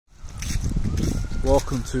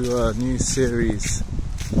welcome to a new series,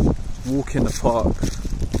 Walk in the Park.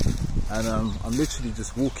 And I'm literally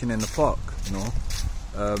just walking in the park, you know.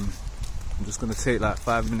 I'm just going to take like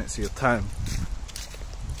 5 minutes of your time.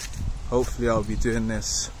 Hopefully I'll be doing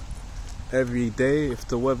this every day if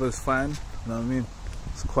the weather's fine, you know what I mean.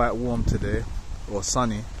 It's quite warm today, or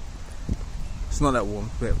sunny. It's not that warm,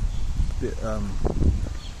 a bit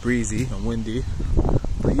breezy and windy.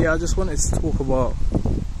 But yeah, I just wanted to talk about,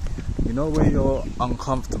 you know, when you're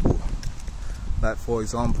uncomfortable. Like for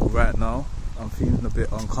example, right now I'm feeling a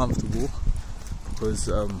bit uncomfortable because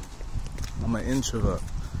I'm an introvert,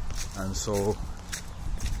 and so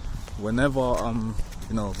whenever I'm,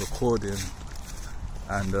 you know, recording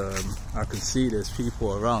and I can see there's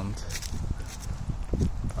people around,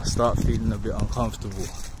 I start feeling a bit uncomfortable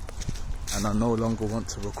and I no longer want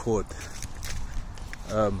to record.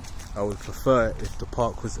 I would prefer it if the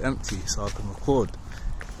park was empty so I can record,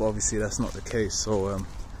 but obviously that's not the case. So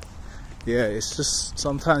yeah, it's just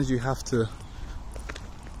sometimes you have to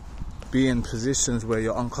be in positions where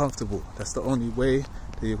you're uncomfortable. That's the only way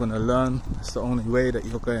that you're going to learn. That's the only way that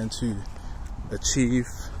you're going to achieve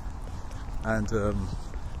and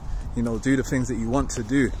you know, do the things that you want to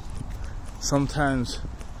do. Sometimes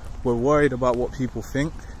we're worried about what people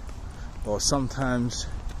think, or sometimes,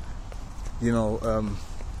 you know,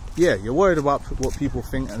 yeah, you're worried about what people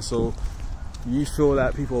think, and so you feel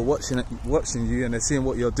like people are watching you and they're seeing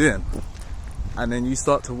what you're doing, and then you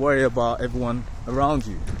start to worry about everyone around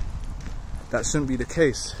you. That shouldn't be the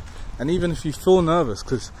case. And even if you feel nervous,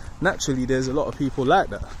 because naturally there's a lot of people like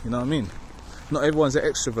that, you know what I mean? Not everyone's an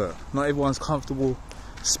extrovert, not everyone's comfortable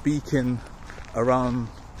speaking around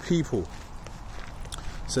people.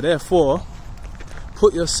 So therefore,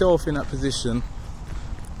 put yourself in that position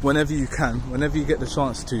whenever you can, whenever you get the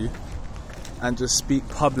chance to, and just speak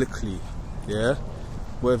publicly, yeah?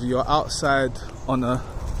 Whether you're outside on a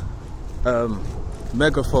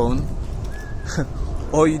megaphone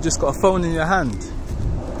or you just got a phone in your hand,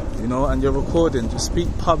 you know, and you're recording, just speak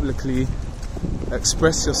publicly,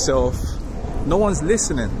 express yourself. No one's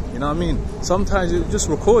listening, you know what I mean? Sometimes you're just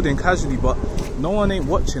recording casually, but no one ain't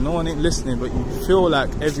watching, no one ain't listening, but you feel like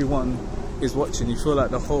everyone is watching. You feel like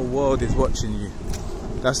the whole world is watching you.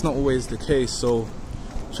 That's not always the case. So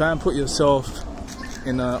try and put yourself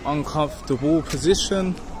in an uncomfortable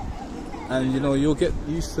position, and you know, you'll get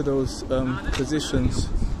used to those positions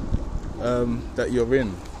that you're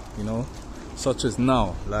in, you know, such as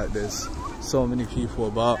now. Like there's so many people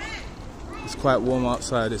about, it's quite warm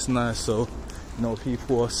outside, it's nice, so you know,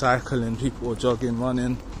 people are cycling, people are jogging,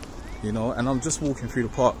 running, you know, and I'm just walking through the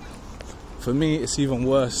park. For me, it's even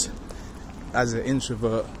worse as an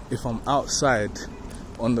introvert if I'm outside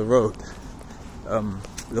on the road.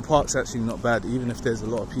 The park's actually not bad, even if there's a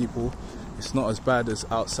lot of people. It's not as bad as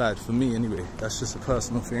outside for me anyway. That's just a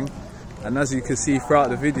personal thing. And as you can see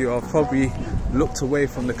throughout the video, I've probably looked away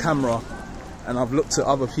from the camera and I've looked at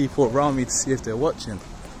other people around me to see if they're watching.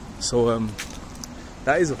 So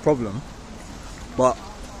that is a problem. But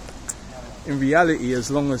in reality,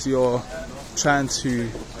 as long as you're trying to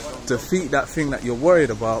defeat that thing that you're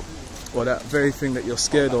worried about, or that very thing that you're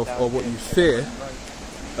scared of, or what you fear,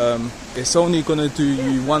 it's only going to do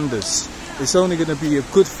you wonders. It's only going to be a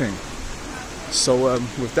good thing. So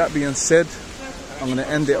with that being said, I'm going to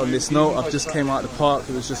end it on this note. I've just came out of the park.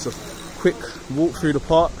 It was just a quick walk through the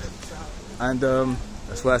park, and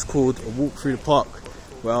that's why it's called a walk through the park,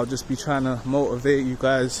 where I'll just be trying to motivate you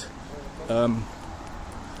guys.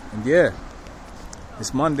 And yeah,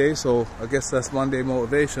 it's Monday, so I guess that's Monday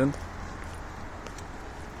motivation.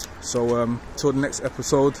 So till the next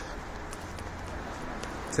episode,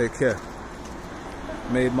 take care.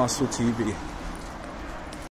 Made Muscle TV.